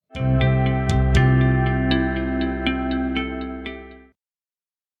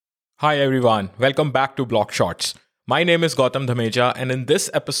Hi everyone, welcome back to Block Shots. My name is Gautam Dhameja, and in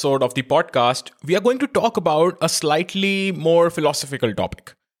this episode of the podcast, we are going to talk about a slightly more philosophical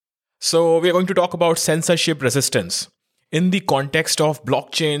topic. So, we are going to talk about censorship resistance in the context of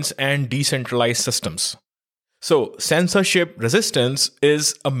blockchains and decentralized systems. So, censorship resistance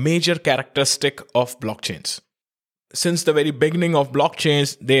is a major characteristic of blockchains. Since the very beginning of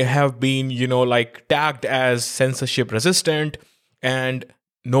blockchains, they have been, tagged as censorship resistant, and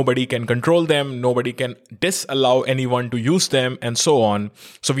nobody can control them, nobody can disallow anyone to use them, and so on.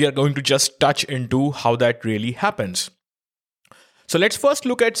 So we are going to just touch into how that really happens. So let's first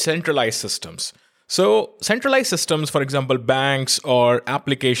look at centralized systems. So centralized systems, for example, banks or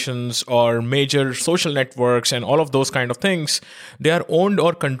applications or major social networks and all of those kind of things, they are owned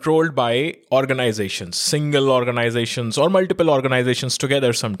or controlled by organizations, single organizations or multiple organizations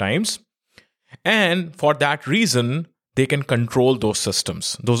together sometimes. And for that reason, they can control those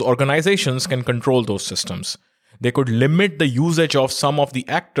systems. Those organizations can control those systems. They could limit the usage of some of the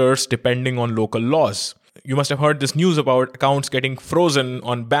actors depending on local laws. You must have heard this news about accounts getting frozen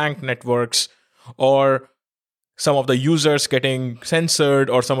on bank networks, or some of the users getting censored,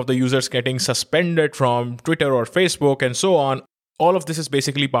 or some of the users getting suspended from Twitter or Facebook, and so on. All of this is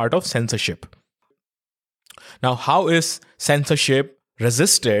basically part of censorship. Now, how is censorship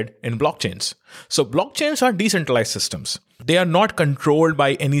resisted in blockchains? So blockchains are decentralized systems. They are not controlled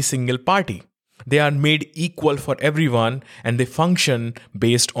by any single party. They are made equal for everyone, and they function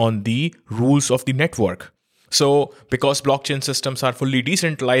based on the rules of the network. So because blockchain systems are fully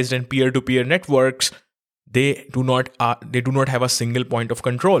decentralized and peer-to-peer networks, they do not have a single point of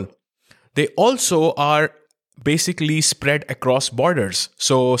control. They also are basically spread across borders.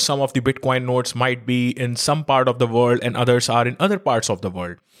 So some of the Bitcoin nodes might be in some part of the world and others are in other parts of the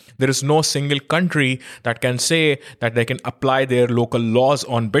world. There is no single country that can say that they can apply their local laws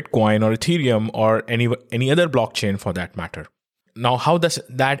on Bitcoin or Ethereum or any other blockchain for that matter. Now, how does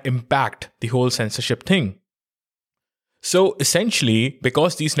that impact the whole censorship thing? So essentially,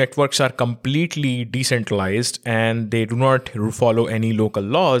 because these networks are completely decentralized and they do not follow any local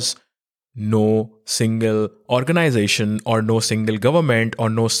laws, no single organization or no single government or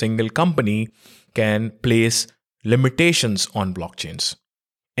no single company can place limitations on blockchains.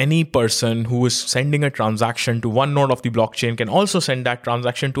 Any person who is sending a transaction to one node of the blockchain can also send that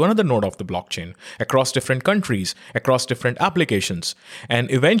transaction to another node of the blockchain across different countries, across different applications. And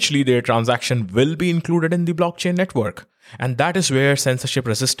eventually their transaction will be included in the blockchain network. And that is where censorship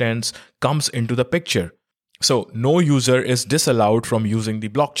resistance comes into the picture. So no user is disallowed from using the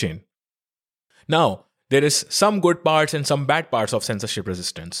blockchain. Now, there is some good parts and some bad parts of censorship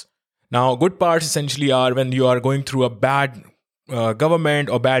resistance. Now, good parts essentially are when you are going through a bad government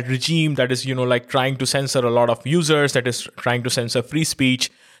or bad regime that is, trying to censor a lot of users, that is trying to censor free speech,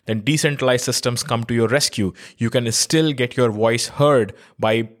 then decentralized systems come to your rescue. You can still get your voice heard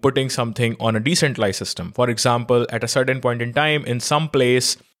by putting something on a decentralized system. For example, at a certain point in time, in some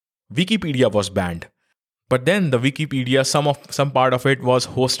place, Wikipedia was banned. But then the Wikipedia, some part of it was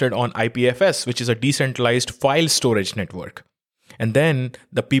hosted on IPFS, which is a decentralized file storage network. And then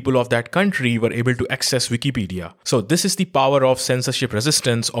the people of that country were able to access Wikipedia. So this is the power of censorship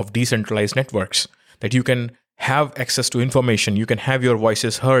resistance of decentralized networks, that you can have access to information, you can have your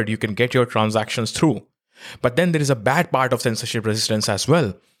voices heard, you can get your transactions through. But then there is a bad part of censorship resistance as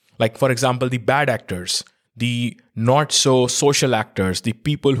well. Like, for example, the bad actors, the not so social actors, the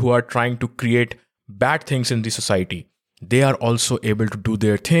people who are trying to create bad things in the society, they are also able to do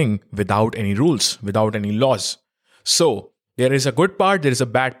their thing without any rules, without any laws. So there is a good part, there is a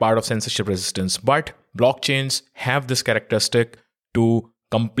bad part of censorship resistance, but blockchains have this characteristic to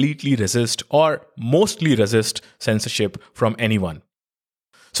completely resist or mostly resist censorship from anyone.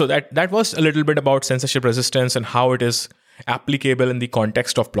 So that was a little bit about censorship resistance and how it is applicable in the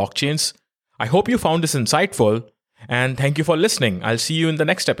context of blockchains. I hope you found this insightful, and thank you for listening. I'll see you in the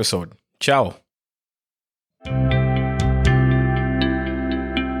next episode. Ciao.